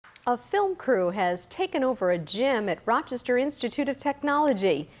A film crew has taken over a gym at Rochester Institute of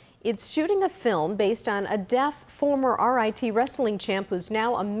Technology. It's shooting a film based on a deaf former RIT wrestling champ who's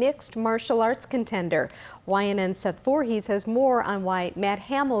now a mixed martial arts contender. YNN Seth Voorhees has more on why Matt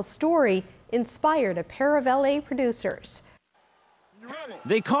Hamill's story inspired a pair of LA producers.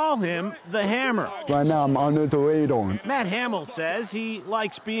 They call him the Hammer. Right now I'm underdog. Matt Hamill says he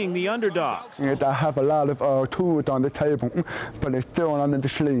likes being the underdog. I have a lot of tools on the table, but it's still under the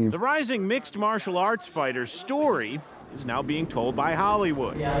sleeve. The rising mixed martial arts fighter's story is now being told by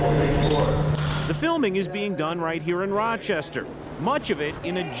Hollywood. The filming is being done right here in Rochester, much of it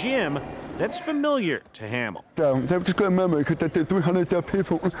in a gym that's familiar to Hamill. That's a good memory because there's 300 deaf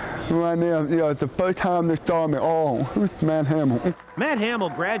people right now. The first time they saw me, who's Matt Hamill? Matt Hamill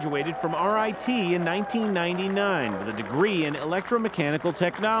graduated from RIT in 1999 with a degree in electromechanical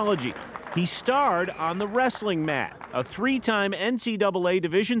technology. He starred on the wrestling mat, a three-time NCAA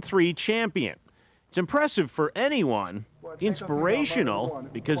Division III champion. It's impressive for anyone, inspirational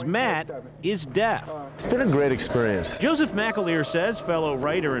because Matt is deaf. It's been a great experience. Joseph McAleer says fellow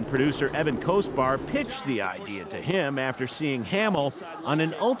writer and producer Evan Kostbar pitched the idea to him after seeing Hamill on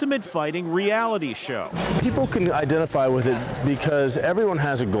an Ultimate Fighting reality show. People can identify with it because everyone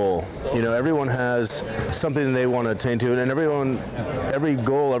has a goal. You know, everyone has something they want to attain to, and every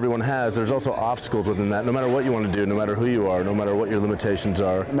goal everyone has, there's also obstacles within that, no matter what you want to do, no matter who you are, no matter what your limitations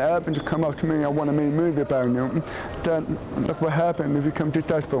are. And Evan to come up to me, I want to make a movie about you. That's what happened if you become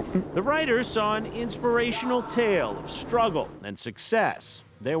successful. The writers saw an inspirational tale of struggle and success.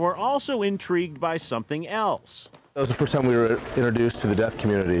 They were also intrigued by something else. That was the first time we were introduced to the deaf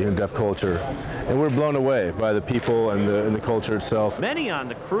community and deaf culture, and we're blown away by the people and the culture itself. Many on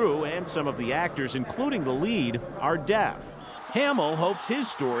the crew and some of the actors, including the lead, are deaf. Hamill hopes his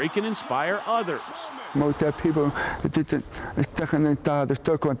story can inspire others. Most deaf people are stuck inside the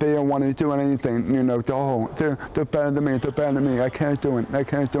circle. They don't want to do anything. You know, they're better than me. They're better than me. I can't do it. I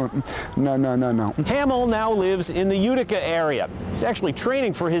can't do it. No. Hamill now lives in the Utica area. He's actually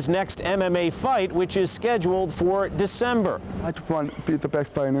training for his next MMA fight, which is scheduled for December. I just want to be the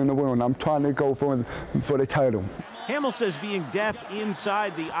best fighter in the world. I'm trying to go for the title. Hamill says being deaf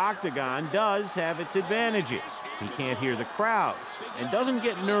inside the octagon does have its advantages. He can't hear the crowds and doesn't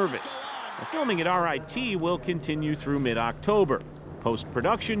get nervous. The filming at RIT will continue through mid-October.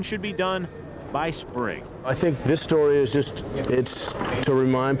 Post-production should be done by spring. I think this story is it's to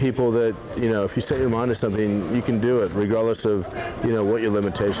remind people that, you know, if you set your mind to something, you can do it, regardless of, you know, what your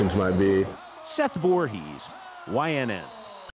limitations might be. Seth Voorhees, YNN.